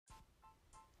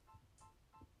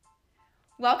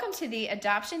Welcome to the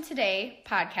Adoption Today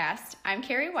podcast. I'm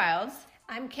Carrie Wilds.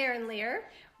 I'm Karen Lear.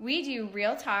 We do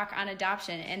real talk on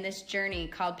adoption and this journey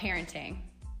called parenting.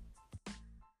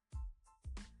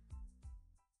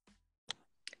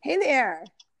 Hey there.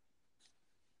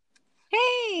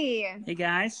 Hey. Hey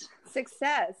guys.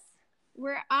 Success.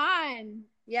 We're on.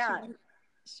 Yeah.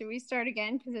 Should we start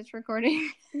again because it's recording?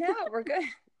 No, we're good.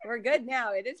 We're good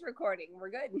now. It is recording.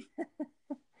 We're good.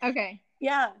 Okay.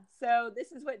 Yeah. So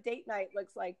this is what date night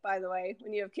looks like, by the way,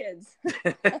 when you have kids.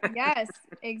 Yes,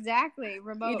 exactly.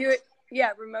 Remote. You do it.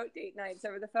 Yeah. Remote date nights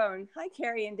over the phone. Hi,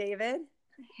 Carrie and David.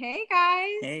 Hey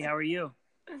guys. Hey, how are you?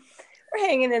 We're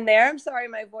hanging in there. I'm sorry.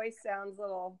 My voice sounds a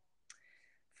little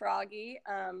froggy.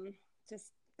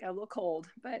 Just got a little cold,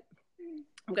 but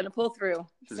I'm going to pull through.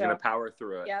 She's going to power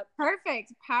through it. Yep.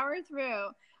 Perfect. Power through.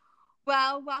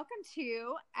 Well, welcome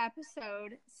to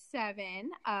episode 7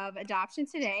 of Adoption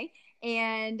Today.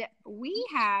 And we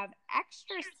have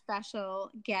extra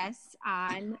special guests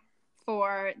on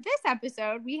for this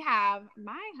episode. We have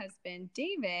my husband,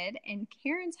 David, and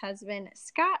Karen's husband,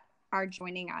 Scott, are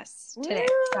joining us today.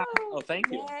 So, Oh,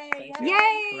 thank you. Yay. Thank you.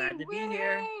 yay! Glad to be Woo!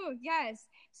 here. Yes.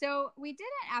 So we did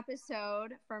an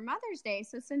episode for Mother's Day.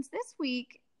 So since this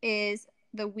week is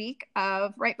the week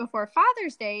of right before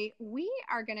Father's Day, we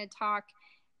are going to talk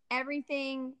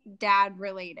everything dad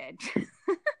related.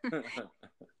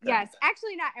 Yes,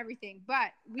 actually not everything,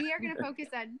 but we are going to focus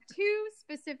on 2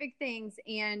 specific things.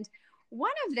 And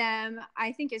one of them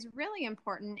I think is really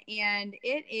important, and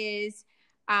it is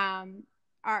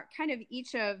our kind of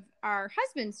each of our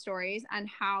husband's stories on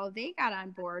how they got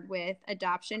on board with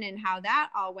adoption and how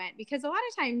that all went. Because a lot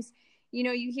of times, you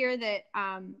know, you hear that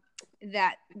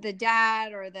that the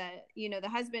dad or the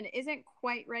husband isn't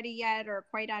quite ready yet or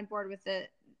quite on board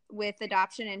with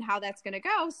adoption and how that's going to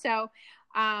go. So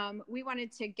we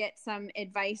wanted to get some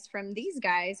advice from these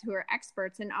guys who are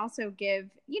experts, and also give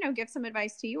some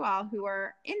advice to you all who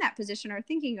are in that position or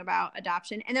thinking about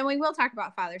adoption. And then we will talk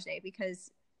about Father's Day because,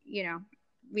 you know,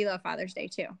 we love Father's Day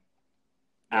too.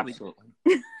 Absolutely.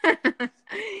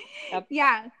 Yep.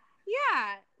 Yeah.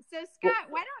 So Scott,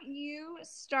 why don't you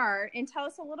start and tell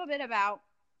us a little bit about,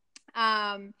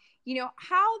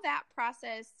 how that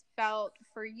process felt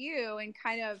for you and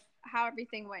kind of how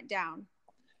everything went down.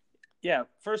 Yeah.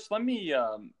 First, let me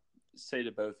say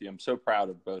to both of you, I'm so proud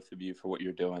of both of you for what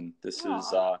you're doing. This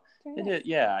is,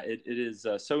 it is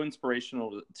so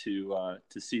inspirational to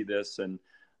see this, and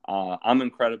I'm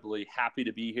incredibly happy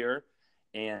to be here.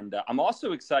 And I'm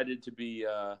also excited to be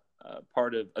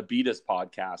part of Abita's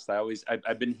podcast.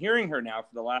 I've been hearing her now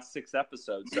for the last 6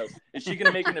 episodes. So is she going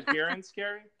to make an appearance,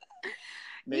 Carrie?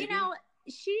 Maybe? The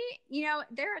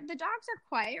dogs are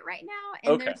quiet right now.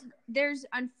 And there's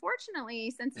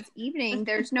unfortunately, since it's evening,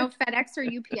 there's no FedEx or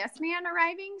UPS man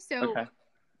arriving. So,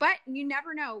 But you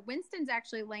never know. Winston's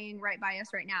actually laying right by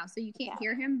us right now. So you can't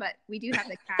hear him, but we do have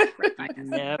the cat right by us.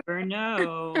 Never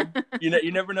know.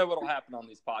 You never know what'll happen on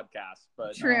these podcasts.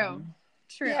 But True.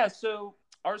 Yeah. So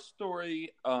our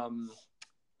story,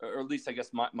 or at least I guess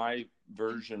my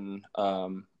version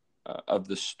of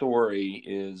the story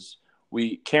is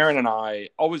Karen and I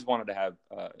always wanted to have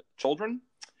children.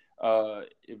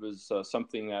 It was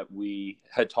something that we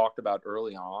had talked about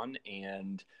early on.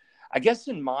 And I guess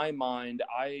in my mind,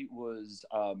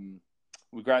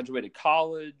 we graduated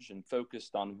college and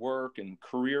focused on work and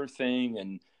career thing.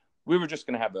 And we were just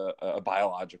going to have a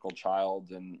biological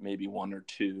child, and maybe 1 or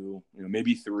 2,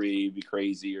 maybe 3, be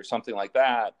crazy or something like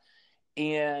that.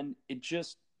 And it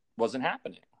just wasn't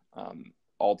happening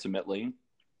ultimately.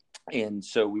 And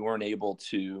so we weren't able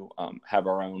to have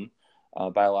our own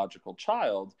biological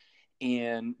child.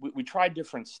 And we tried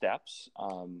different steps,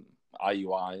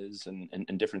 IUIs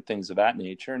and different things of that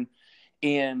nature.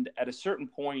 And at a certain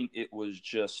point, it was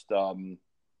just kind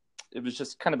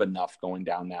of enough going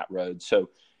down that road.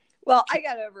 So, well, I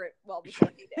got over it well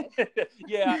before you did.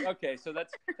 Yeah. Okay. So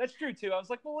that's true too. I was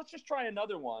like, well, let's just try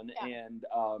another one. Yeah. And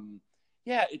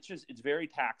it's very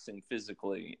taxing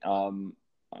physically.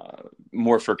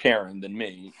 More for Karen than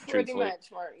me. Pretty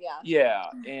much more, yeah. Yeah,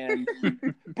 and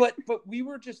but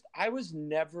I was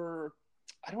never,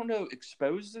 I don't know,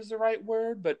 exposed is the right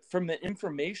word, but from an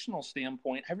informational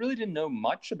standpoint, I really didn't know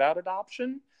much about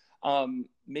adoption.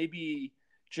 Maybe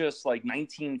just like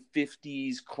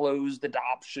 1950s closed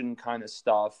adoption kind of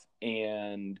stuff,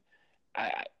 and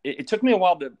it took me a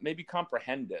while to maybe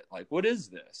comprehend it. Like, what is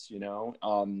this,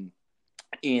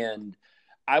 And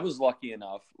I was lucky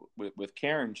enough with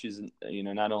Karen. She's,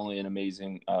 not only an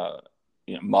amazing,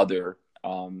 mother,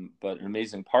 but an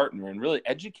amazing partner, and really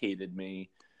educated me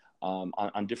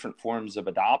on different forms of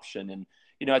adoption. And,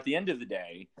 at the end of the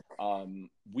day,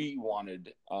 we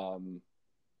wanted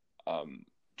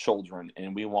children,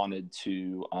 and we wanted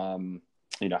to,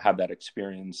 have that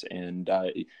experience. And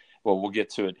we'll get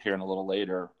to it here in a little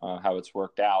later, how it's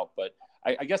worked out. But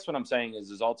I guess what I'm saying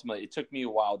is ultimately it took me a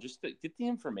while just to get the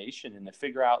information and to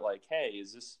figure out, like, hey,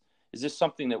 is this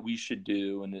something that we should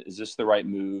do, and is this the right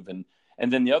move?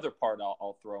 And then the other part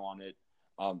I'll throw on it,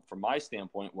 from my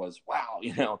standpoint, was,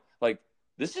 wow, like,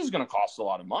 this is going to cost a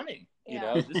lot of money.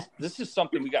 This is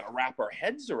something we got to wrap our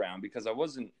heads around, because I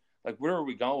wasn't like, where are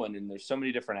we going? And there's so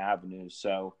many different avenues.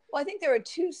 So, well, I think there were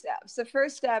two steps. The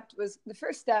first step,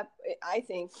 I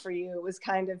think, for you was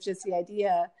kind of just the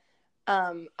idea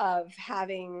of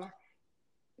having,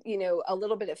 a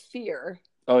little bit of fear.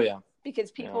 Oh yeah.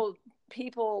 Because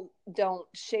people don't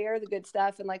share the good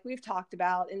stuff. And like we've talked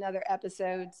about in other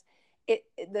episodes,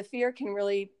 the fear can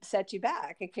really set you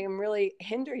back. It can really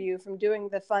hinder you from doing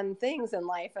the fun things in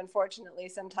life, unfortunately,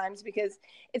 sometimes, because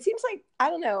it seems like, I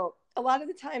don't know, a lot of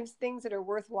the times things that are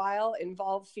worthwhile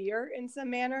involve fear in some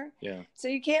manner. Yeah. So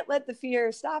you can't let the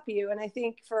fear stop you. And I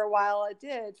think for a while it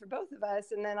did for both of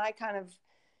us. And then I kind of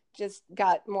just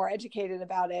got more educated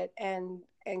about it and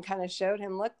kind of showed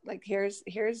him, look, like, here's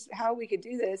how we could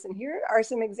do this. And here are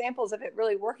some examples of it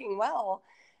really working well.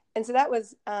 And so that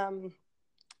was,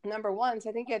 number one. So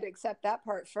I think you had to accept that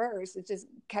part first. It's just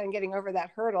kind of getting over that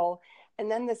hurdle. And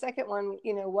then the second one,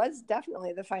 was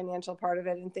definitely the financial part of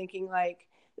it, and thinking, like,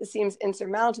 this seems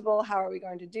insurmountable. How are we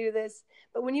going to do this?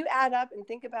 But when you add up and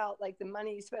think about, like, the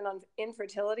money you spend on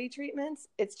infertility treatments,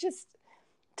 it's just,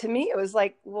 to me, it was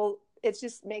like, well, it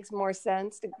just makes more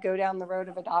sense to go down the road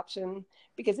of adoption,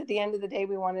 because at the end of the day,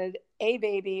 we wanted a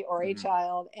baby or a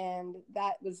child, and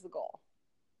that was the goal.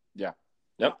 Yeah.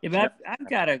 Yep. Yeah, but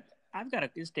I've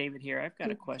got it's David here. I've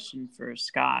got a question for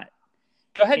Scott.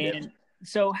 Go ahead. And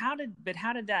so how did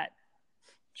that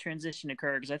transition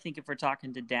occur? Because I think if we're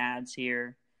talking to dads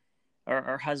here,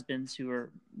 or husbands who are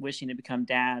wishing to become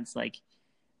dads, like,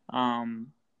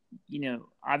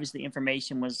 obviously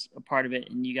information was a part of it,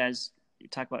 and you guys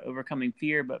talk about overcoming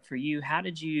fear. But for you, how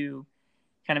did you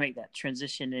kind of make that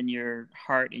transition in your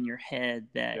heart, in your head,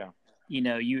 that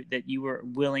you were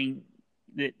willing,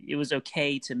 that it was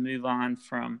okay to move on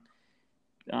from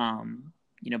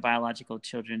biological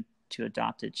children to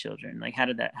adopted children? Like, how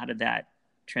did that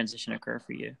transition occur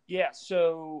for you? Yeah.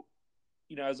 So,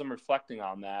 as I'm reflecting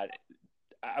on that,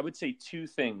 I would say two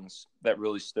things that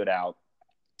really stood out.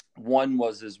 One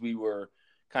was, as we were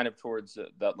kind of towards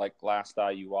that, like, last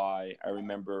IUI, I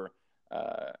remember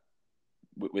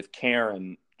with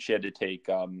Karen, she had to take,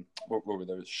 what were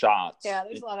those shots? Yeah,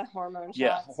 there's a lot of hormone shots.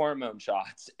 Yeah, hormone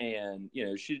shots. And,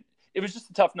 it was just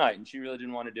a tough night, and she really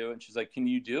didn't want to do it. And she's like, can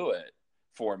you do it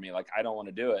for me? Like, I don't want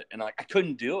to do it. And I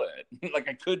couldn't do it. Like,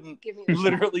 I couldn't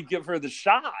literally give her the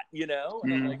shot,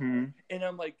 And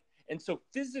I'm like, and so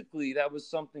physically, that was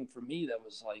something for me that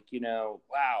was like,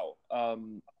 wow,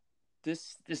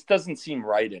 this doesn't seem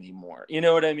right anymore. You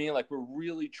know what I mean? Like, we're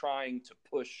really trying to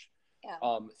push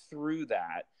through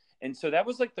that. And so that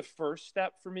was like the first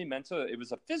step for me mentally. It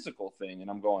was a physical thing.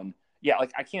 And I'm going, yeah,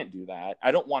 like, I can't do that.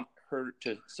 I don't want her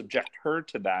to subject her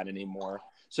to that anymore.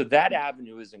 So that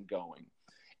avenue isn't going.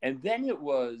 And then it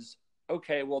was,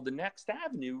 okay, well, the next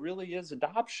avenue really is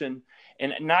adoption.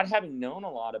 And not having known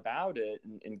a lot about it,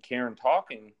 and Karen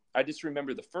talking, I just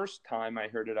remember the first time I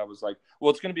heard it, I was like,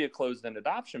 well, it's going to be a closed-end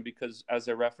adoption, because, as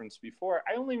I referenced before,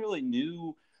 I only really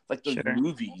knew, like, those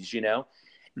movies,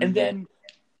 And then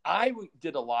I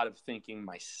did a lot of thinking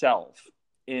myself,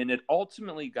 and it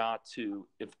ultimately got to,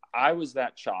 if I was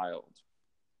that child,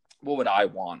 what would I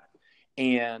want?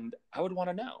 And I would want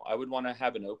to know. I would want to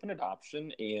have an open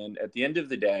adoption. And at the end of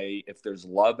the day, if there's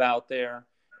love out there,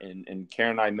 and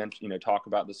Karen and I mention, talk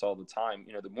about this all the time,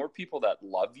 the more people that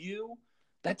love you,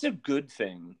 that's a good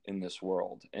thing in this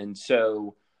world. And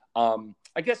so,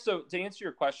 I guess, so to answer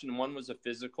your question, one was a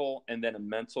physical, and then a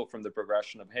mental, from the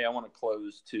progression of, hey, I want to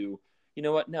close, to, you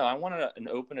know what? No, I want an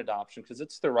open adoption, because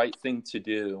it's the right thing to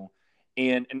do.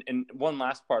 And one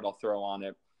last part I'll throw on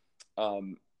it.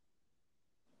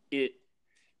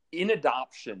 In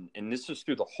adoption, and this is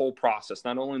through the whole process,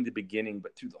 not only in the beginning,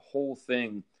 but through the whole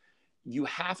thing, you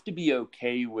have to be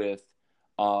okay with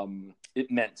it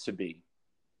meant to be.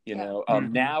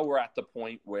 Now we're at the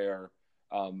point where,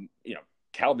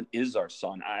 Calvin is our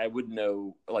son. I would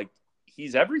know, like,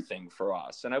 he's everything for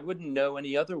us, and I wouldn't know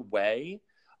any other way.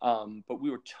 But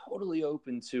we were totally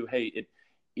open to, hey,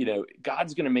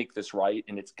 God's going to make this right,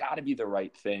 and it's got to be the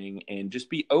right thing, and just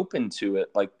be open to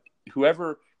it. Like,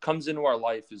 whoever comes into our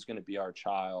life is going to be our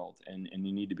child, and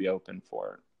you need to be open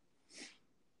for it.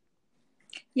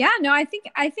 Yeah, no, I think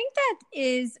that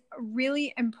is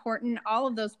really important. All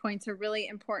of those points are really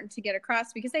important to get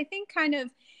across, because I think kind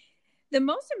of the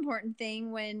most important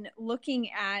thing when looking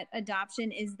at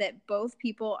adoption is that both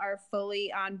people are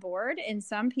fully on board, and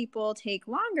some people take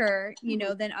longer,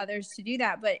 than others to do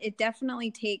that. But it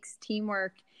definitely takes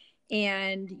teamwork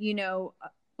and,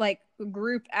 like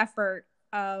group effort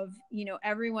of,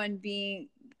 everyone being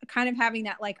kind of having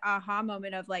that like aha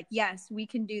moment of like, yes, we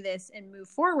can do this and move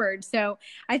forward. So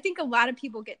I think a lot of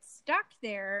people get stuck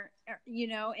there,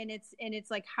 and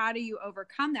it's like, how do you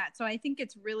overcome that? So I think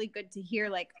it's really good to hear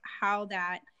like how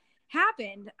that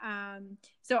happened.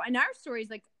 So and our story is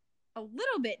like a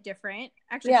little bit different,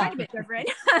 actually quite a bit different.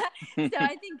 So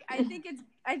I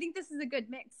think this is a good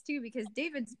mix too, because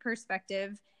David's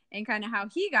perspective and kind of how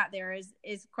he got there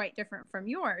is quite different from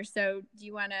yours. So do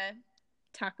you want to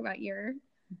talk about your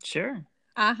Sure.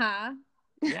 Yeah.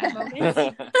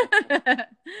 moments?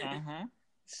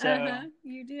 So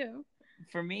you do.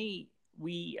 For me,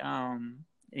 we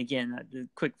again, the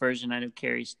quick version, I know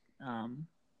Carrie's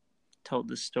told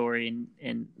the story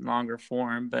in longer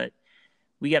form, but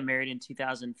we got married in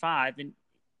 2005, and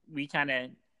we kind of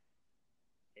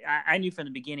I knew from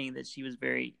the beginning that she was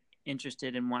very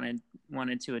interested and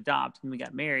wanted to adopt. When we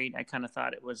got married, I kind of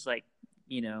thought it was like,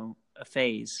 a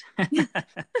phase.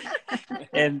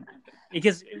 And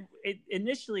because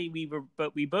initially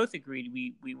we both agreed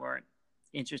we weren't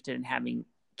interested in having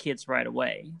kids right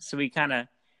away. So we kind of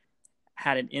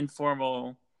had an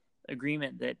informal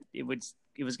agreement that it was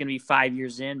going to be 5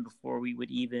 years in before we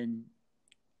would even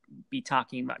be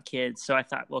talking about kids. So I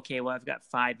thought, okay, well, I've got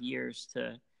 5 years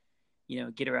to,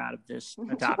 get her out of this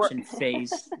adoption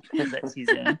phase that she's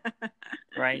in.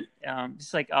 Right.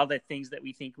 Just like all the things that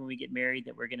we think when we get married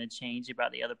that we're going to change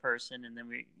about the other person. And then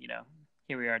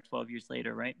here we are 12 years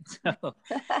later. Right.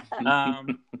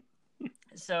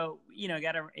 So,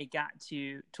 it got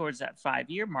towards that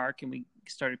 5-year mark, and we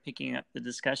started picking up the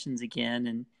discussions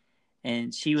again.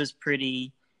 And she was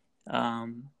pretty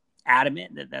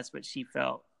adamant that that's what she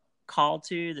felt called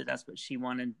to, that's what she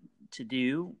wanted to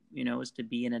do, was to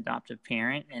be an adoptive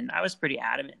parent. And I was pretty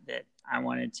adamant that I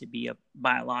wanted to be a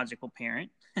biological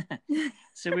parent.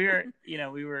 So we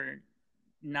were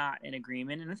not in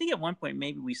agreement. And I think at one point,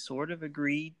 maybe we sort of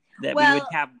agreed that we would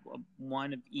have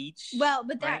one of each. Well,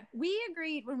 but right? We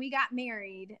agreed when we got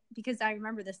married, because I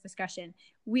remember this discussion.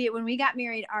 When we got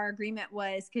married, our agreement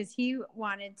was, because he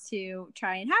wanted to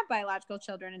try and have biological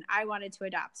children and I wanted to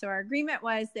adopt. So our agreement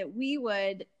was that we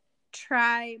would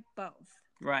try both.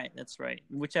 Right. That's right.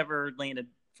 Whichever landed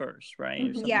first, right?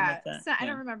 Or something like that. So I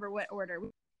don't remember what order. We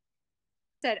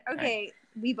said, okay,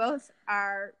 right. We both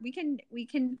are, we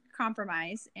can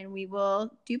compromise and we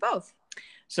will do both.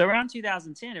 So around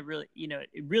 2010, it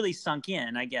really sunk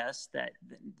in, I guess, that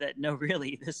no,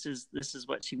 really, this is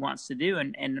what she wants to do.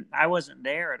 And I wasn't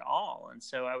there at all. And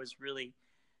so I was really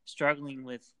struggling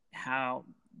with how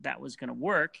that was going to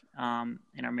work in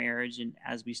our marriage and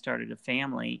as we started a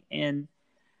family. And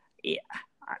it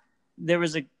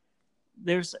was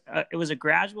a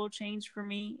gradual change for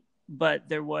me, but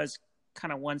there was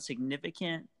kind of one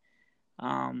significant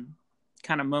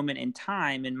kind of moment in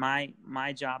time. And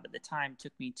my job at the time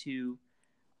took me to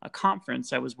a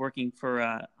conference. I was working for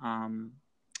I'm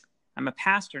a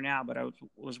pastor now, but I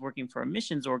was working for a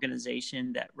missions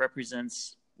organization that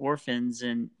represents orphans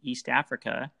in East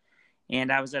Africa. And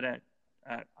I was at an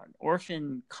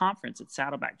orphan conference at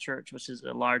Saddleback Church, which is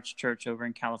a large church over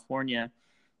in California.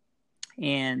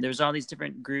 And there's all these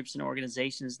different groups and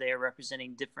organizations there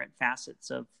representing different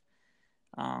facets of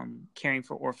caring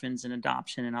for orphans and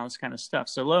adoption and all this kind of stuff.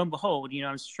 So lo and behold,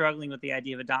 I'm struggling with the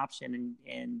idea of adoption,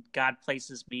 and God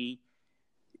places me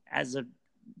as a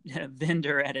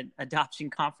vendor at an adoption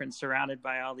conference surrounded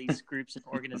by all these groups and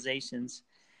organizations.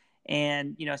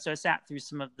 And, so I sat through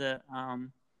some of the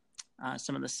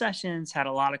sessions, had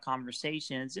a lot of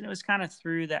conversations, and it was kind of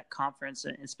through that conference,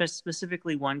 and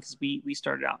specifically one, because we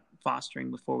started out fostering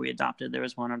before we adopted. There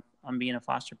was one on being a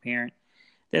foster parent.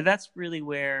 That's really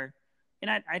where,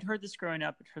 and I'd heard this growing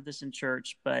up, I'd heard this in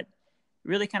church, but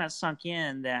really kind of sunk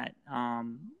in that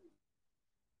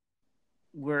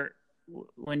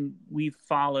when we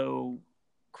follow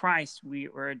Christ, we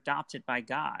were adopted by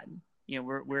God.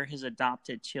 We're his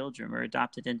adopted children. We're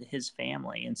adopted into his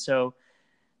family. And so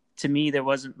to me, there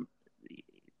wasn't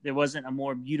a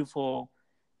more beautiful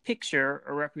picture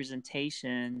or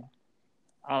representation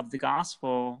of the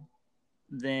gospel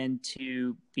than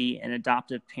to be an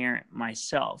adoptive parent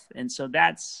myself. And so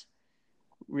that's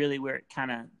really where it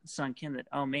kind of sunk in that,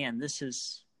 oh man, this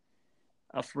is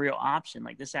a real option.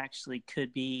 Like, this actually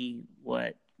could be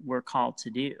what we're called to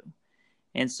do.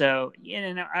 And so,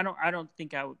 I don't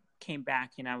think I came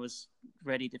back and I was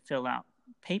ready to fill out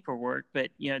paperwork, but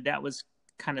that was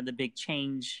kind of the big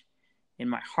change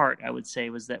my heart, I would say,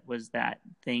 was that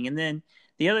thing. And then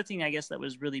the other thing, I guess, that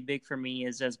was really big for me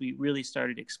is, as we really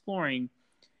started exploring,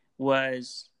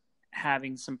 was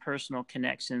having some personal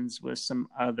connections with some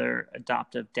other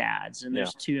adoptive dads. And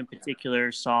there's two in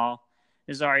particular, Saul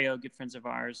Nazario, good friends of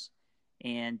ours,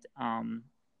 and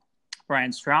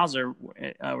Brian Strouser,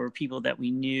 were people that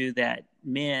we knew, that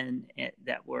men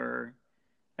that were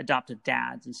adoptive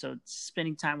dads. And so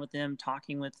spending time with them,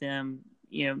 talking with them,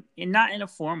 and not in a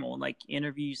formal like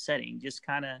interview setting, just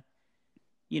kind of,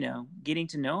 getting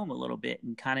to know them a little bit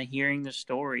and kind of hearing their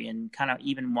story and kind of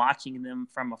even watching them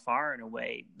from afar in a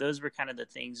way. Those were kind of the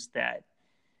things that,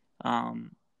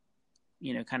 kind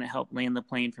of helped land the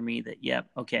plane for me that,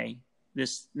 okay,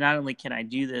 this, not only can I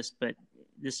do this, but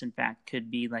this in fact could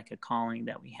be like a calling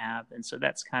that we have. And so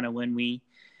that's kind of when we,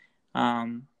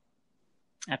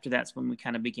 after that's when we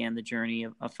kind of began the journey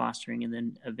of fostering and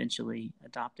then eventually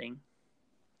adopting.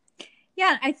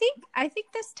 Yeah, I think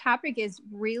this topic is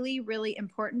really, really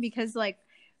important because like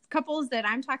couples that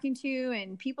I'm talking to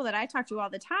and people that I talk to all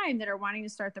the time that are wanting to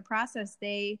start the process,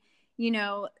 they,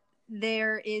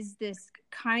 there is this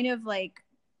kind of like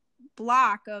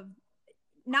block of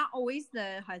not always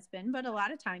the husband, but a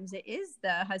lot of times it is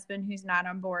the husband who's not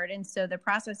on board. And so the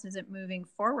process isn't moving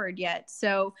forward yet.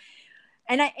 So,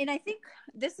 and I think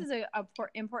this is a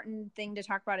important thing to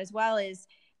talk about as well is,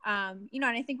 and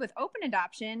I think with open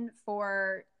adoption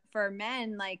for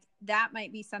men, like that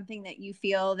might be something that you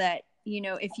feel that,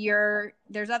 if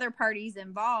there's other parties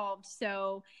involved.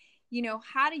 So,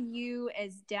 how do you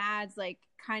as dads, like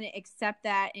kind of accept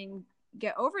that and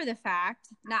get over the fact,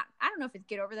 I don't know if it's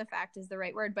get over the fact is the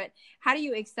right word, but how do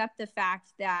you accept the fact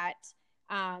that,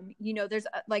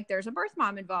 there's a birth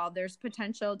mom involved, there's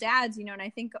potential dads, and I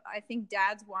think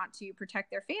dads want to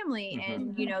protect their family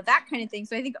and, that kind of thing.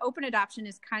 So I think open adoption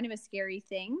is kind of a scary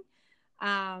thing.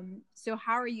 So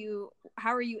how are you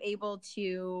able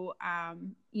to,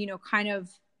 kind of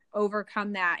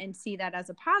overcome that and see that as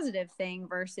a positive thing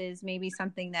versus maybe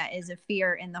something that is a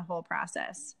fear in the whole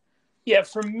process? Yeah,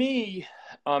 for me,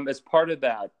 as part of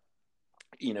that,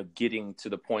 getting to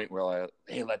the point where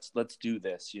hey, let's do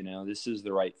this, this is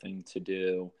the right thing to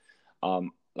do.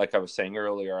 Like I was saying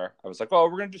earlier, I was like, we're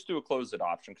going to just do a closed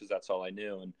adoption because that's all I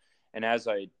knew. And as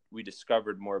we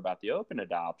discovered more about the open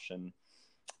adoption,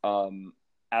 from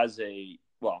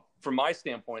my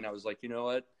standpoint, I was like, you know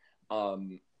what,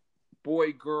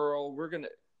 boy, girl, we're going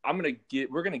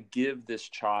to give this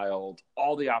child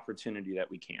all the opportunity that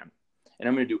we can.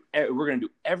 And we're going to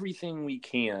do everything we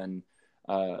can,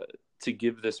 to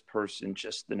give this person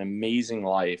just an amazing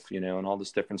life, and all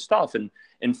this different stuff.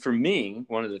 And for me,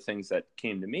 one of the things that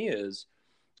came to me is,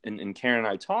 and Karen and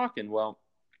I talking,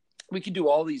 we could do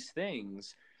all these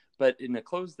things, but in a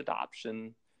closed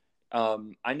adoption,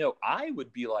 I know I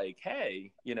would be like,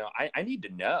 hey, I need to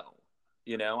know,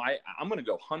 I'm going to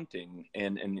go hunting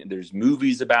and there's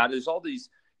movies about it. There's all these,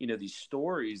 these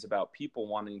stories about people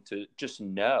wanting to just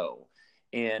know.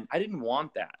 And I didn't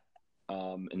want that.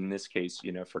 In this case,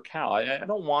 for Cal, I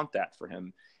don't want that for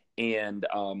him. And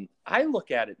I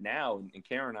look at it now, and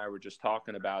Karen and I were just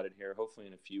talking about it here, hopefully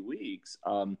in a few weeks.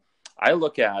 I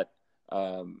look at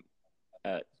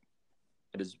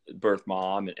his birth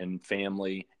mom and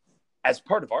family as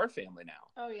part of our family now.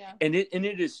 Oh yeah. And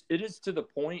it is to the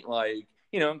point, like,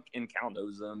 and Cal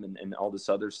knows them and all this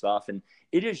other stuff. And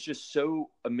it is just so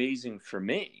amazing for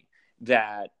me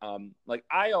that I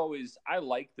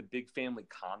like the big family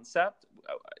concept.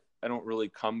 I don't really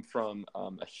come from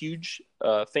a huge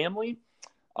family,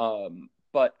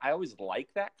 but I always like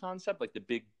that concept, like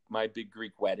my big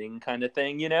Greek wedding kind of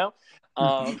thing, So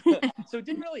it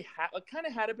didn't really kind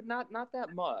of had it, but not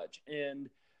that much. And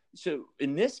so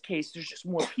in this case, there's just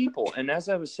more people. And as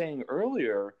I was saying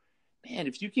earlier, man,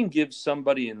 if you can give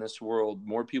somebody in this world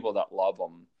more people that love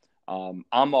them,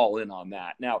 I'm all in on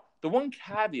that. Now, the one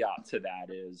caveat to that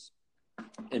is,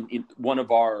 in one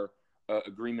of our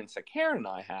agreements that Karen and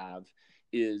I have,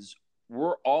 is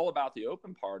we're all about the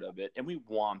open part of it, and we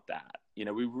want that.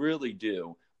 We really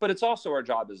do. But it's also our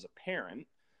job as a parent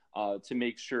to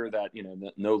make sure that,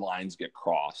 that no lines get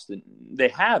crossed. And they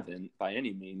haven't by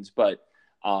any means, but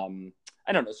I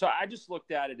don't know. So I just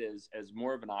looked at it as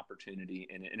more of an opportunity,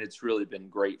 and it's really been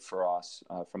great for us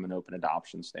from an open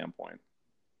adoption standpoint.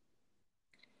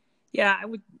 Yeah,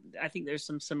 I think there's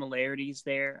some similarities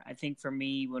there. I think for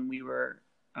me, when we were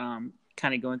kind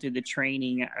of going through the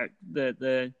training,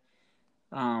 the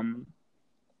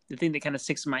thing that kind of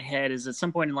sticks in my head is at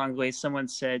some point along the way, someone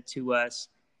said to us,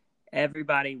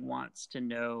 everybody wants to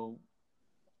know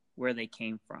where they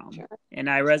came from. Sure. And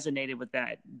I resonated with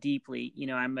that deeply. You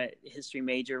know, I'm a history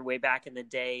major way back in the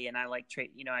day, and I like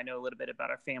I know a little bit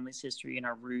about our family's history and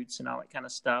our roots and all that kind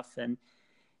of stuff. And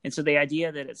so the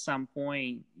idea that at some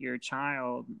point your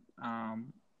child,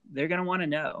 they're going to want to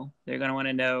know. They're going to want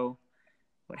to know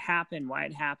what happened, why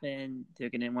it happened. They're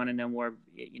going to want to know more,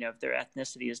 if their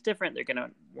ethnicity is different, they're going to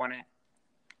want to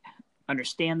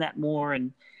understand that more.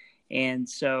 And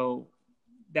so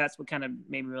that's what kind of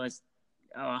made me realize,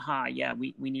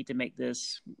 we need to make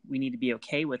this, we need to be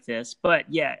okay with this. But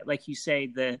yeah, like you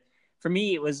say, for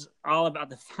me, it was all about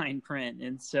the fine print.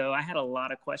 And so I had a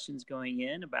lot of questions going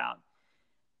in about,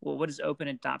 well, what does open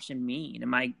adoption mean?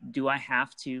 Do I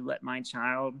have to let my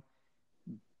child,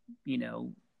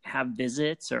 have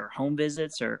visits or home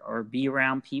visits or be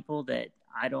around people that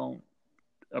I don't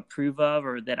approve of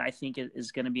or that I think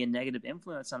is going to be a negative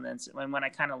influence on them? And when I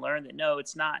kind of learned that, no,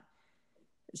 it's not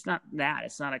that.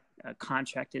 It's not a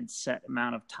contracted set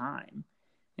amount of time.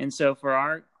 And so for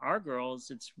our girls,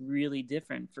 it's really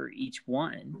different for each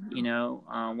one.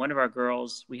 One of our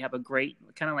girls, we have a great,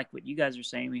 kind of like what you guys are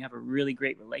saying, we have a really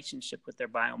great relationship with their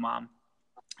bio mom,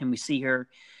 and we see her,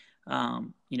 a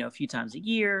few times a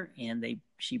year, and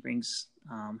she brings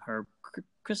her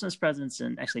Christmas presents,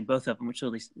 and actually both of them, which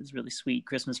is really sweet,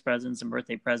 Christmas presents and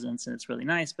birthday presents, and it's really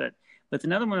nice. But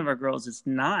another one of our girls, it's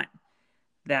not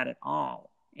that at all.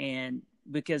 And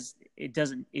because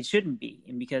it shouldn't be.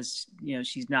 And because,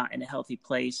 she's not in a healthy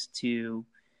place to,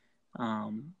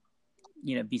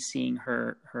 be seeing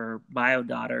her bio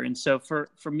daughter. And so for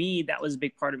me, that was a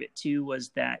big part of it too, was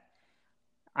that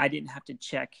I didn't have to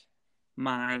check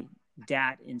my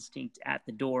dad instinct at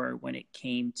the door when it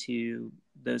came to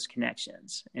those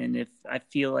connections. And if I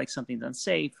feel like something's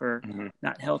unsafe or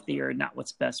not healthy or not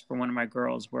what's best for one of my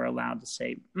girls, we're allowed to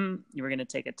say, we're going to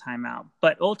take a time out.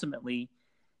 But ultimately,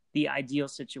 the ideal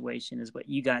situation is what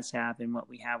you guys have and what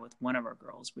we have with one of our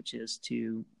girls, which is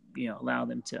to, allow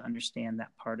them to understand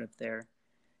that part of their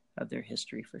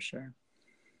history for sure.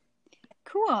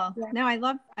 Cool. Yeah. No, I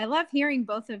love hearing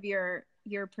both of your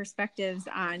perspectives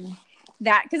on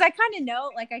that, because I kind of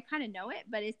know it,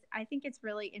 but I think it's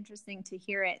really interesting to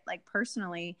hear it like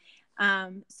personally.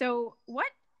 So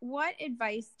what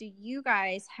advice do you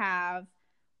guys have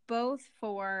both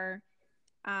for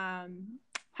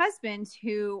husbands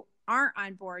who aren't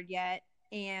on board yet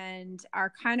and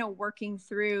are kind of working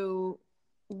through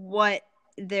what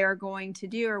they're going to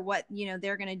do or what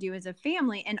they're going to do as a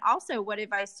family, and also what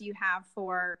advice do you have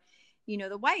for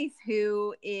the wife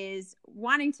who is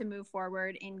wanting to move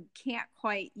forward and can't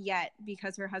quite yet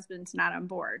because her husband's not on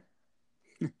board?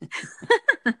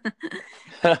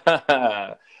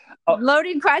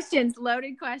 Loaded questions. Well,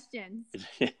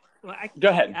 go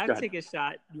ahead. I'll take a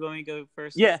shot. You want me to go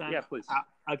first? Yeah, please.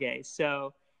 Okay,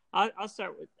 so I'll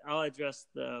start with. I'll address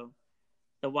the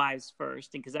wives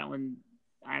first, and because that one,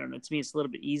 I don't know. To me, it's a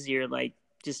little bit easier. Like,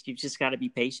 you've just got to be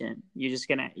patient. You're just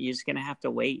gonna have to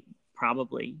wait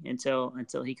probably until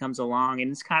he comes along,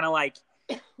 and it's kind of like,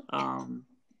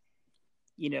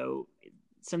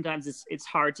 sometimes it's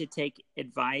hard to take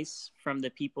advice from the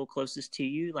people closest to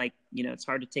you. Like, it's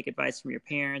hard to take advice from your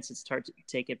parents. It's hard to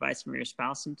take advice from your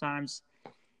spouse sometimes.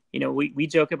 We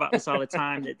joke about this all the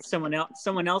time that someone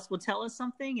else will tell us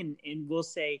something and we'll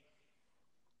say,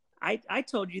 I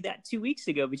told you that 2 weeks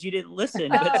ago, but you didn't listen.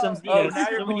 But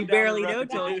someone you barely know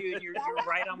told you, and you're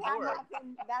right on board.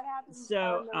 That happens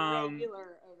so, on the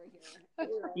regular over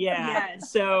here. Yeah.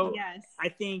 Yes. So yes. I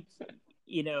think,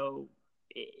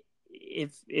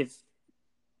 if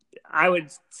I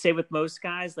would say with most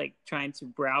guys, like trying to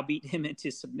browbeat him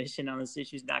into submission on this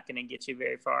issue is not going to get you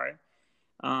very far.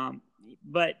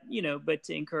 But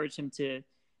to encourage him to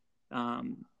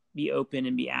be open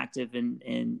and be active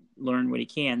and learn what he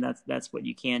can, that's what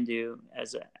you can do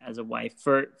as a wife.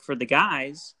 For the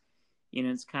guys,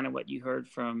 it's kind of what you heard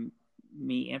from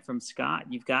me and from Scott.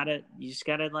 You just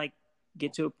gotta like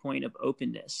get to a point of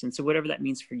openness. And so whatever that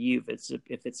means for you,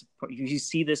 if you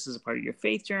see this as a part of your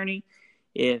faith journey,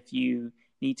 if you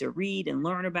need to read and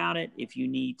learn about it, if you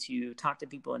need to talk to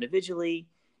people individually,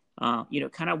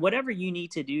 kind of whatever you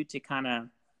need to do to kind of,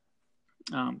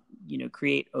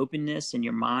 create openness in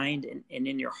your mind and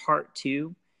in your heart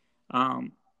too.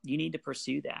 You need to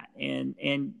pursue that.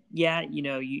 And yeah,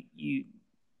 you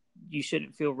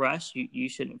shouldn't feel rushed. You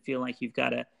shouldn't feel like you've got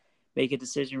to make a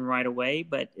decision right away,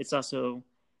 but it's also,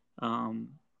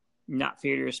 not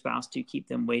fair to your spouse to keep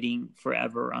them waiting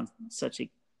forever on such a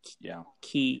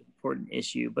key important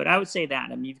issue. But I would say that,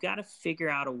 you've got to figure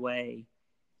out a way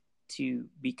to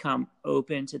become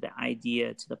open to the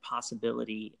idea, to the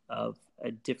possibility of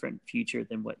a different future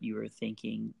than what you were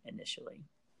thinking initially.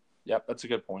 Yep, that's a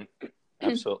good point.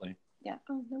 absolutely. Yeah.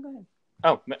 Oh, no, go ahead.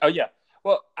 Oh, yeah.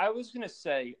 Well, I was going to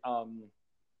say,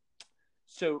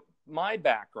 so my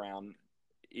background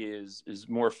is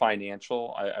more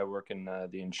financial. I work in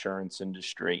the insurance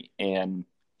industry, and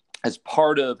as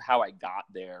part of how I got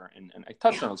there, and I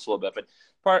touched on this a little bit,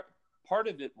 but part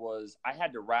of it was I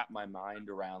had to wrap my mind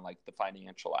around like the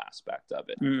financial aspect of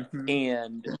it. Mm-hmm.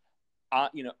 And,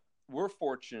 we're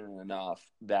fortunate enough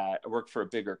that I work for a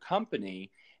bigger company,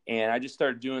 and I just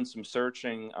started doing some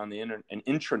searching on the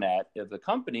intranet of the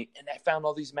company, and I found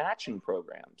all these matching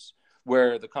programs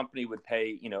where the company would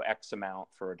pay, X amount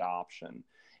for adoption.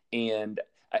 And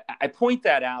I point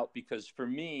that out because for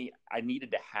me, I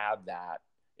needed to have that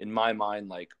in my mind,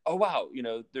 like, oh, wow,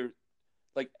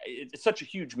 it's such a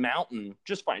huge mountain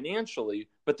just financially,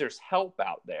 but there's help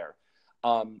out there.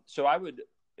 So I would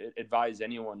advise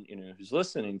anyone, who's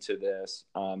listening to this,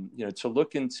 to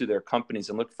look into their companies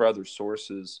and look for other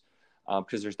sources,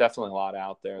 because there's definitely a lot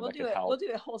out there that can help. We'll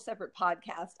do a whole separate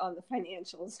podcast on the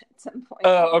financials at some point.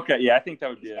 Oh, okay. Yeah, I think that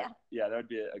would be that would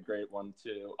be a great one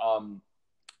too.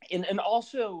 And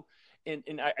also,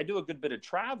 I do a good bit of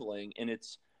traveling,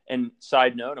 and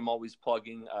side note, I'm always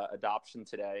plugging Adoption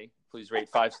Today. Please rate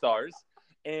 5 stars.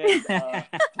 And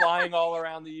flying all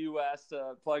around the U.S.,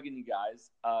 plugging you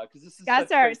guys, because this is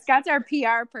Scott's our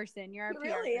PR person. You're our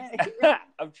PR person.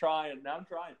 I'm trying.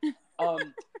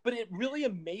 But it really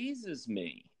amazes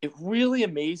me. It really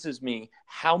amazes me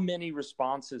how many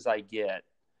responses I get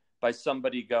by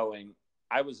somebody going,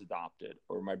 I was adopted,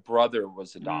 or my brother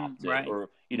was adopted, right. or,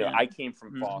 I came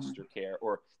from foster care,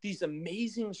 or these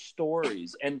amazing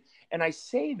stories. And I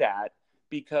say that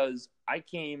because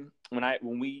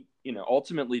when we,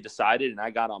 ultimately decided and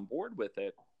I got on board with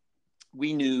it,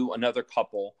 we knew another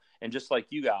couple, and just like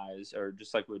you guys, or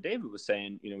just like what David was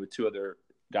saying, with 2 other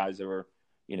guys that were,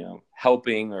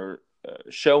 helping or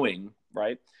showing,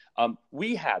 right?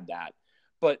 We had that,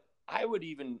 but I would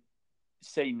even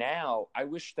say now, I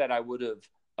wish that I would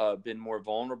have been more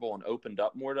vulnerable and opened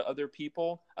up more to other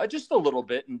people, just a little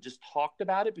bit, and just talked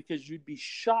about it, because you'd be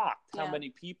shocked how many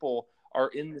people are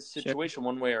in this situation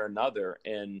one way or another.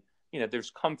 And,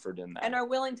 there's comfort in that. And are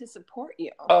willing to support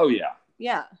you. Oh, yeah.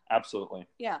 Yeah. Absolutely.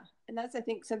 Yeah. And that's, I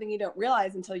think, something you don't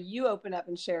realize until you open up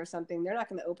and share something. They're not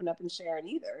going to open up and share it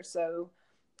either. So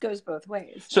it goes both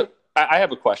ways. So I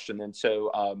have a question. And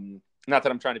so, not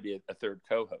that I'm trying to be a third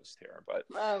co-host here, but.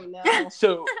 Oh, no.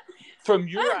 So from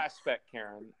your aspect,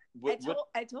 Karen.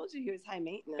 I told you he was high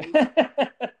maintenance.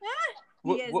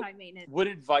 He is high maintenance. What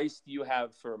advice do you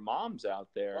have for moms out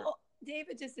there? Well,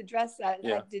 David just addressed that.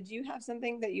 Yeah. Did you have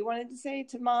something that you wanted to say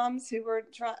to moms who were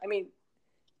trying? I mean,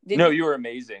 you were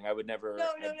amazing. I would never. No.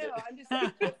 I'm just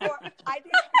saying. Before,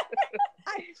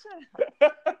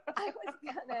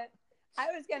 I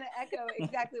was gonna echo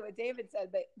exactly what David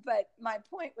said, but my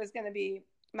point was going to be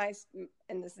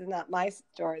and this is not my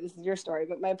story. This is your story.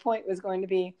 But my point was going to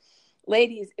be,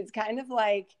 ladies, it's kind of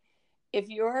like if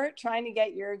you're trying to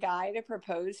get your guy to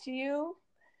propose to you,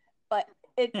 but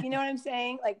you know what I'm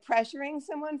saying? Like pressuring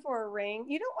someone for a ring,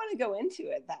 you don't want to go into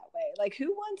it that way. Like,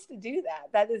 who wants to do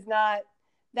that? That is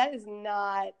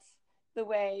not the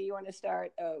way you want to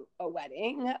start a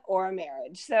wedding or a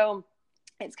marriage. So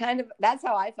it's that's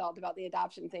how I felt about the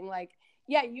adoption thing. Like,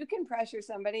 yeah, you can pressure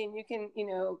somebody and you can,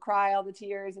 cry all the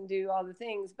tears and do all the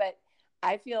things, but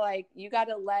I feel like you got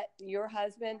to let your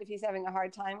husband, if he's having a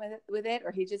hard time with it,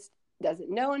 or he just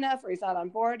doesn't know enough, or he's not on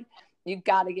board, you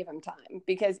got to give him time,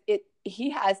 because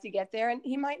he has to get there, and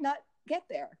he might not get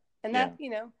there, and that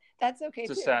that's okay.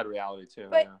 It's a sad reality too.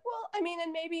 But well, I mean,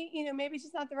 and maybe maybe it's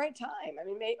just not the right time. I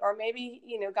mean, maybe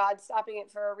God's stopping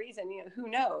it for a reason. Who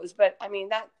knows? But I mean,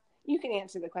 that you can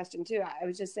answer the question too. I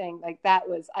was just saying, like,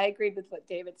 I agreed with what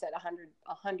David said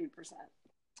 100%.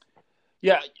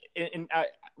 Yeah, and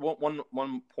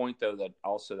one point though that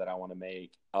I want to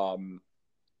make.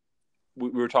 We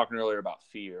were talking earlier about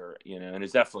fear, and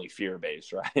it's definitely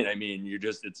fear-based, right? I mean,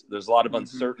 there's a lot of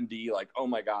uncertainty, like, oh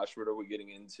my gosh, what are we getting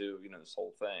into? This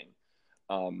whole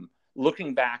thing.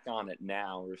 Looking back on it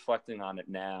now, reflecting on it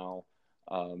now,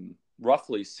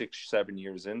 roughly 6-7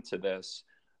 years into this,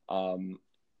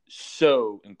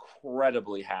 so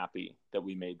incredibly happy that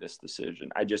we made this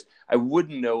decision. I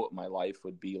wouldn't know what my life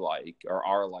would be like, or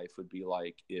our life would be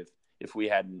like, if we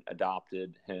hadn't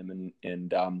adopted him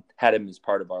and had him as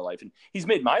part of our life. And he's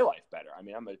made my life better. I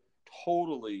mean, I'm a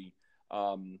totally,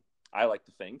 I like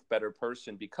to think, better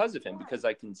person because of him, because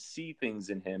I can see things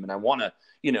in him, and I want to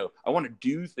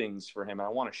do things for him. And I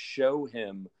want to show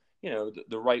him,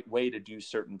 the right way to do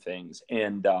certain things.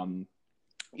 And,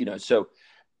 so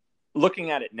looking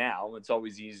at it now, it's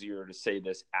always easier to say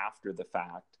this after the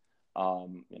fact.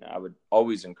 I would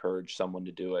always encourage someone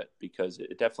to do it because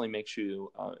it definitely makes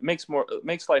you, it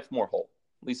makes life more whole.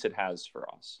 At least it has for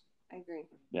us. I agree.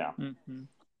 Yeah. Mm-hmm.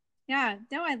 Yeah,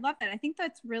 no, I love that. I think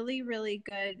that's really, really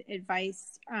good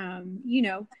advice,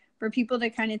 for people to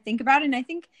kind of think about. And I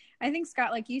think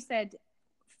Scott, like you said,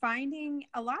 finding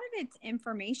a lot of it's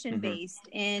information based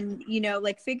and,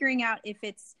 like figuring out if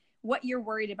it's what you're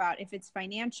worried about, if it's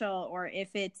financial or if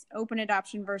it's open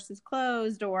adoption versus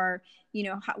closed, or,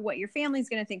 what your family's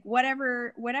going to think,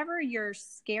 whatever you're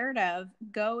scared of,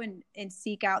 go and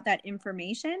seek out that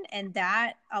information. And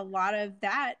that a lot of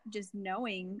that just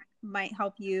knowing might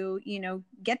help you,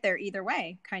 get there either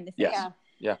way kind of thing.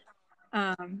 Yes.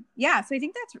 Yeah. So I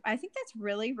think that's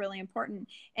really, really important.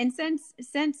 And since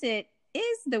it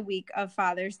is the week of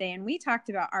Father's Day and we talked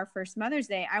about our first Mother's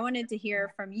Day, I wanted to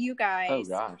hear from you guys. Oh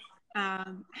gosh.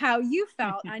 How you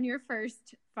felt on your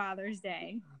first Father's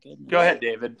Day. Go ahead,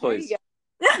 David, please.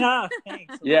 Oh,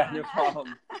 thanks. Yeah, no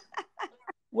problem.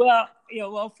 Well,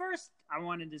 first I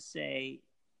wanted to say,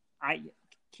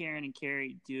 Karen and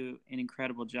Carrie do an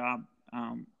incredible job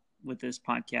with this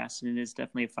podcast, and it is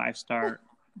definitely a 5-star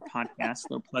podcast.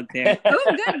 Little plug there.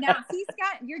 Oh, good. Now, see,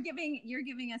 Scott, you're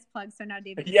giving us plugs, so now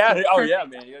David. Yeah. Oh, yeah,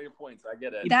 man. You got your points. I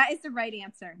get it. That is the right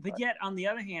answer. But yet, on the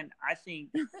other hand, I think,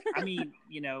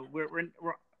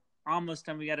 we're almost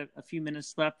done. We got a few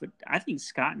minutes left, but I think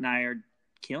Scott and I are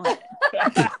killing it.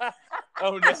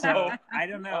 Oh no! So I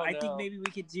don't know. Oh, I no. think maybe we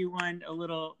could do one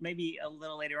maybe a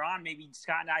little later on. Maybe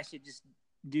Scott and I should just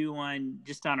do one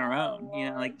just on our own.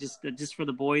 Like just for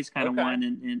the boys kind of one.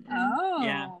 And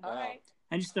yeah. All right.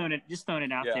 I'm just throwing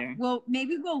it out there. Well,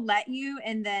 maybe we'll let you,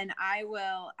 and then I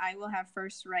will have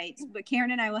first rights. But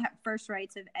Karen and I will have first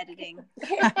rights of editing.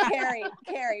 Carrie,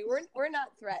 we're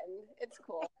not threatened. It's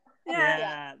cool.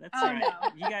 Yeah, that's right. No.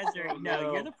 You guys are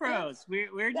you're the pros.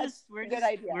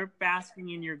 We're basking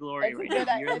in your glory right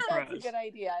now. You're the pros. That's a good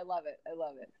idea. I love it.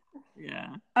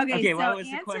 Yeah. Okay, so what was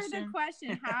answer the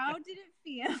question. How did it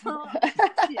feel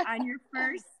on your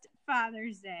first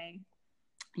Father's Day?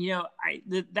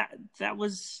 That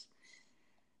was,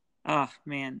 oh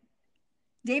man.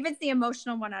 David's the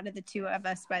emotional one out of the two of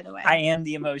us, by the way. I am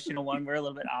the emotional one. We're a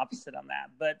little bit opposite on that.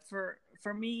 But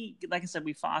for me, like I said,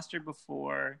 we fostered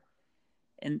before,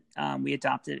 and we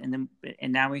adopted, and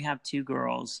now we have 2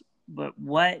 girls. But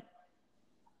what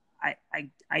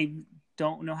I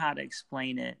don't know how to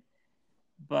explain it,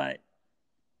 but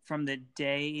from the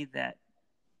day that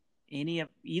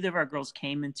either of our girls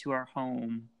came into our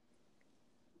home,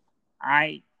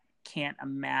 I can't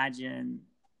imagine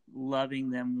loving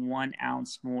them 1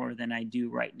 ounce more than I do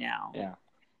right now. Yeah.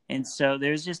 And so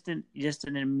there's just an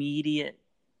immediate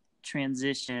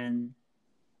transition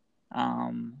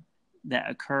that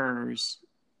occurs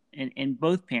in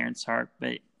both parents' heart,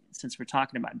 but since we're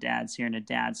talking about dads here, in a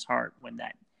dad's heart when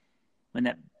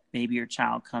that baby or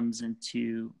child comes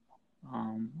into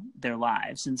their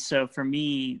lives. And so for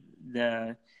me,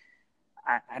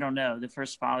 I don't know, the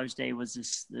first Father's Day was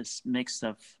this mix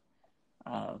of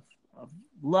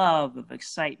love, of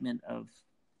excitement, of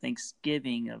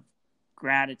thanksgiving, of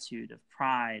gratitude, of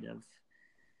pride, of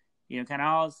kind of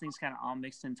all those things kind of all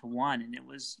mixed into one, and it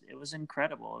was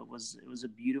incredible. It was a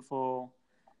beautiful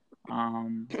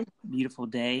beautiful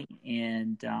day,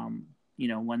 and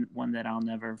one that I'll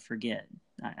never forget.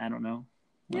 I don't know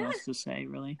what else to say,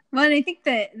 really. Well, and I think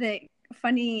that the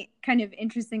funny kind of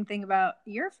interesting thing about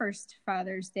your first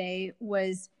Father's Day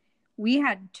was we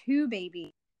had 2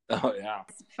 babies. Oh yeah.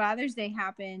 Father's Day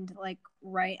happened like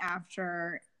right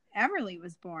after Everly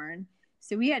was born.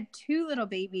 So we had 2 little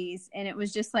babies, and it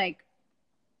was just like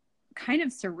kind of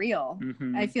surreal.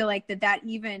 Mm-hmm. I feel like that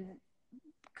even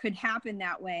could happen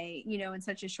that way, in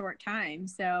such a short time.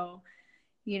 So,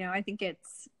 I think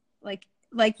it's like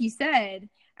you said,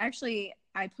 actually,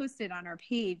 I posted on our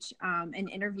page an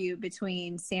interview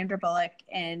between Sandra Bullock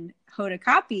and Hoda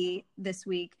Kotb this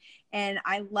week. And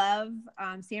I love,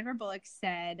 Sandra Bullock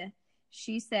said,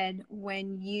 she said,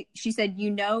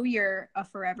 you're a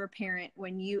forever parent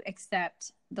when you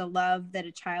accept the love that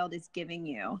a child is giving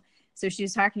you. So she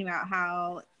was talking about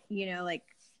how, like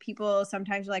people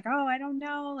sometimes are like, oh, I don't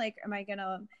know. Like, am I going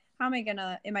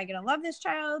to love this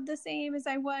child the same as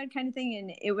I would, kind of thing.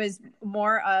 And it was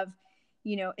more of,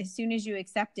 as soon as you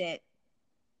accept it,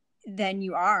 then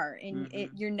you are, and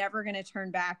you're never going to turn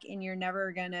back, and you're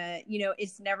never going to,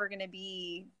 it's never going to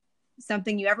be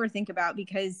something you ever think about,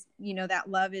 because, that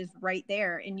love is right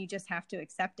there, and you just have to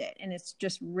accept it. And it's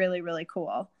just really, really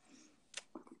cool.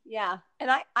 Yeah. And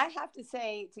I have to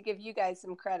say, to give you guys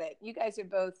some credit, you guys are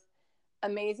both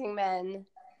amazing men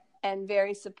and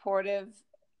very supportive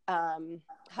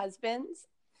husbands.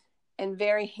 and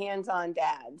very hands-on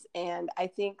dads. And I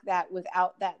think that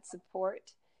without that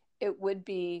support, it would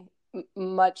be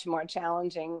much more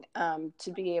challenging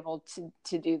to be able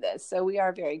to do this. So we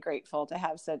are very grateful to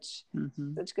have such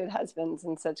good husbands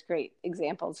and such great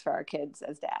examples for our kids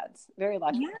as dads. Very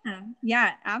lucky.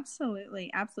 Yeah,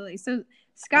 absolutely. So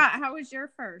Scott, how was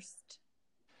your first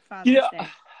Father's Day?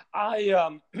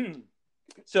 I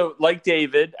so like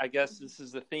David, I guess this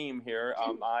is the theme here.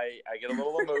 I get a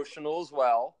little emotional as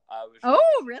well.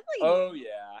 Really? Oh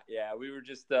yeah. We were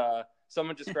just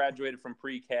someone just graduated from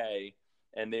pre-K,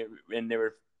 and they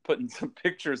were putting some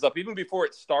pictures up even before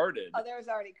it started. Oh, there was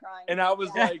already crying. And I was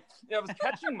like, I was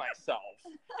catching myself.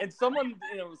 And someone,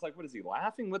 was like, "What is he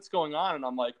laughing? What's going on?" And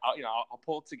I'm like, I'll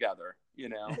pull it together.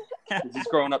 He's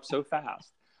growing up so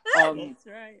fast. That's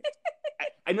right.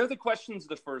 I know the question's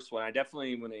the first one. I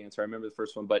definitely want to answer. I remember the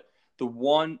first one, but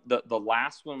the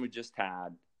last one we just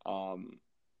had,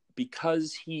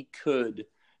 because he could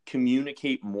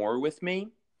communicate more with me,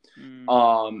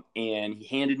 and he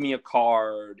handed me a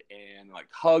card and like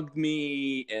hugged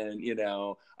me and,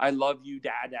 "I love you,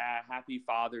 Dada, happy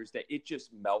Father's Day." It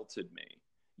just melted me,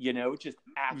 it just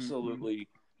absolutely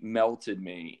melted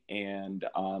me. And,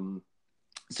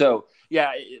 so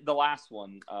yeah, the last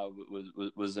one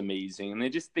was amazing, and they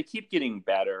keep getting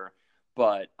better.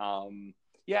 But looking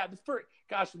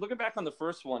back on the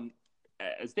first one,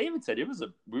 as David said,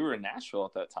 we were in Nashville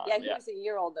at that time. Yeah, he was a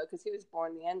year old though, because he was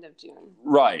born the end of June.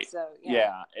 Right. So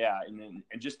yeah, and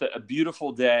just a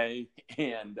beautiful day,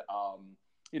 and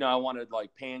I wanted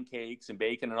like pancakes and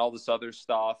bacon and all this other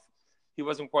stuff. He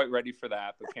wasn't quite ready for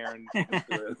that, but Karen came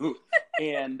through,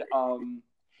 and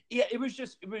it was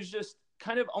just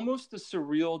kind of almost a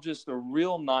surreal, just a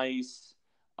real nice,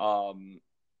 I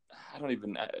don't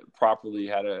even properly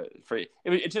how to phrase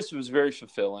it. It just was very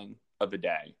fulfilling of a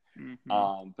day.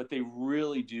 But they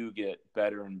really do get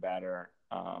better and better,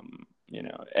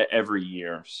 every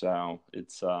year. So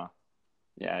it's,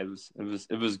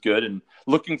 it was good, and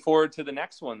looking forward to the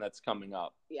next one that's coming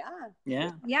up.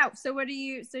 Yeah. So do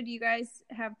you guys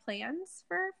have plans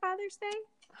for Father's Day?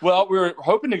 Well, we were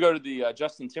hoping to go to the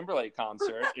Justin Timberlake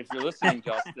concert. If you're listening,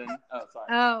 Justin. Oh, sorry.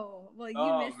 Oh, well,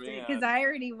 you missed it because I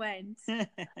already went.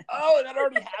 Oh, that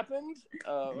already happened?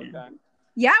 Oh, okay.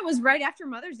 Yeah, it was right after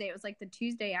Mother's Day. It was like the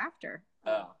Tuesday after.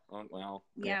 Oh, well.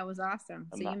 Yeah, it was awesome.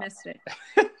 So you missed it.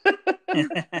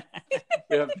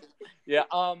 Yeah.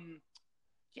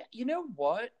 You know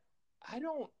what? I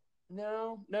don't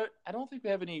think we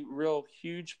have any real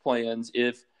huge plans.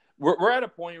 If we're at a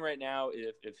point right now,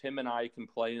 if him and I can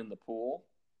play in the pool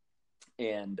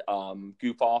and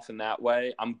goof off in that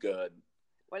way, I'm good.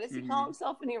 What does he call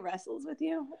himself when he wrestles with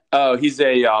you? Oh, he's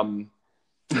a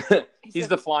he's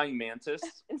the flying mantis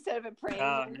instead of a praying.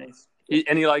 Oh, nice.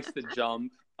 He likes to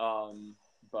jump.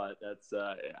 But that's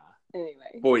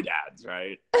Anyway, boy dads,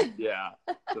 right? Yeah,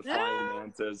 the flying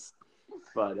mantis.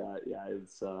 But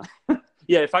it's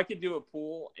if I could do a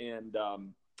pool and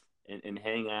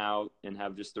hang out and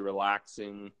have just a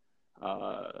relaxing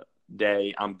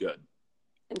day, I'm good.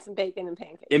 And some bacon and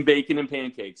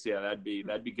pancakes. Yeah, that'd be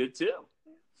good too.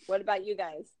 What about you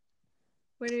guys?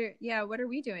 What are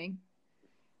we doing?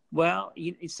 Well,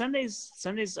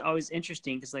 Sunday's always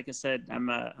interesting because, like I said, I'm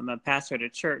a pastor at a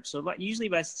church, so usually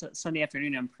by Sunday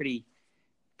afternoon I'm pretty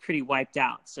wiped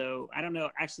out. So I don't know.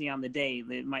 Actually, on the day,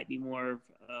 it might be more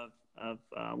of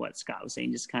what Scott was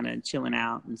saying, just kind of chilling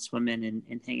out and swimming and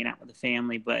hanging out with the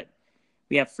family. But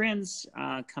we have friends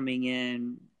coming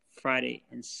in Friday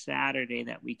and Saturday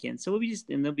that weekend, so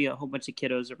there'll be a whole bunch of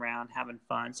kiddos around having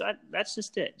fun. So that's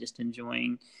just it, just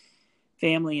enjoying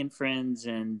family and friends,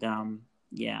 and I'm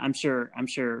sure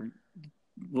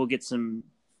we'll get some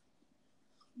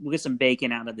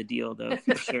bacon out of the deal, though,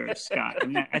 for sure, Scott. I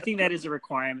mean, I think that is a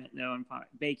requirement, though. And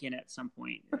bacon at some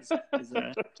point is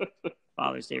a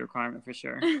Father's Day requirement for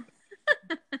sure.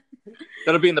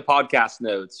 That'll be in the podcast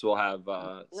notes. We'll have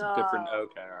some different.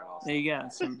 Okay, awesome. There you go.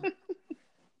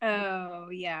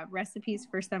 Oh yeah, recipes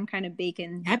for some kind of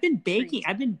bacon. I've been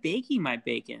baking my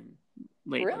bacon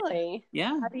lately. Really?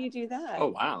 Yeah. How do you do that? Oh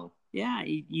wow. Yeah,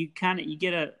 you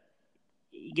get a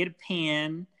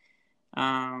pan.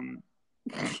 Wait,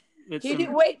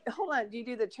 hold on. Do you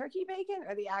do the turkey bacon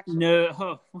or the actual?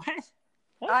 No, what?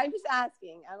 I'm just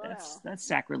asking. I don't know. That's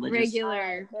sacrilegious.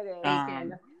 Regular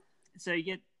bacon. So you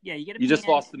get a You pan. just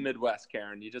lost the Midwest,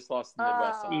 Karen. You just lost the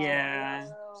Midwest. Yeah.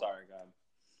 Sorry, God.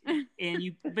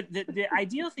 But the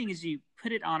ideal thing is you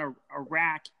put it on a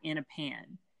rack in a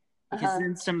pan, because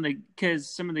then some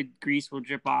of the grease will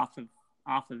drip off of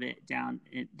it down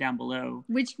below,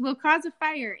 which will cause a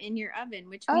fire in your oven,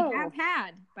 which we have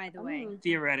had, by the way.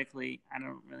 Theoretically, I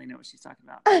don't really know what she's talking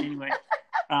about. But anyway,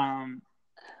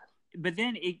 But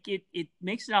then it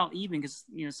makes it all even because,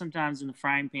 sometimes in the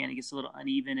frying pan it gets a little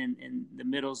uneven and the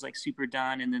middle's like super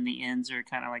done and then the ends are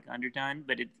kind of like underdone.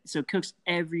 But it cooks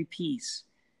every piece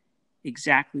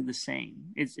exactly the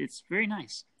same. It's very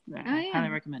nice. I highly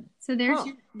recommend it. So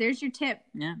there's your tip.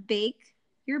 Yeah. Bake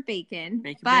your bacon,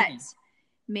 bacon.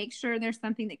 Make sure there's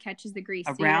something that catches the grease.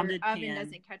 A rounded oven pan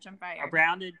doesn't catch on fire. A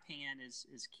rounded pan is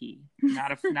key.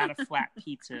 Not a flat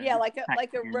pizza. Yeah, like a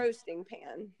pan. roasting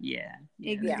pan. Yeah.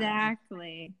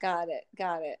 Exactly. Got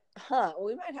it. Huh. Well,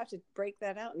 we might have to break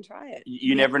that out and try it.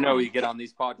 You never know what you get on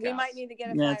these podcasts. We might need to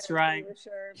get a That's right. for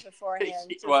sure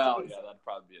beforehand. Well, yeah, that'd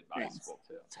probably be advisable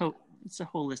too. It's a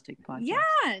holistic podcast.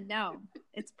 Yeah, no,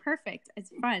 it's perfect.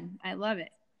 It's fun. I love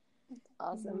it.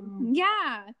 Awesome.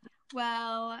 Yeah.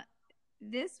 Well,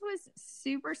 this was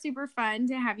super, super fun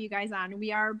to have you guys on.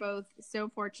 We are both so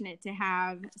fortunate to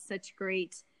have such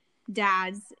great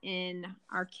dads in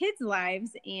our kids'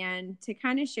 lives and to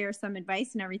kind of share some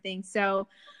advice and everything. So,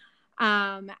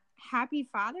 happy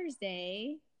Father's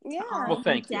Day. Yeah. To all well,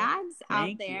 thank the dads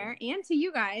out there and to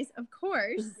you guys, of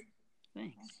course.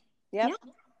 Thanks. Yep. Yeah.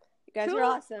 You guys are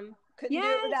awesome. Couldn't do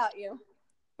it without you.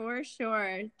 For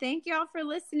sure. Thank you all for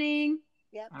listening.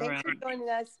 Yep. Thanks for joining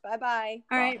us. Bye-bye.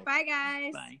 All right. Bye,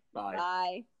 guys. Bye. Bye.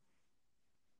 Bye.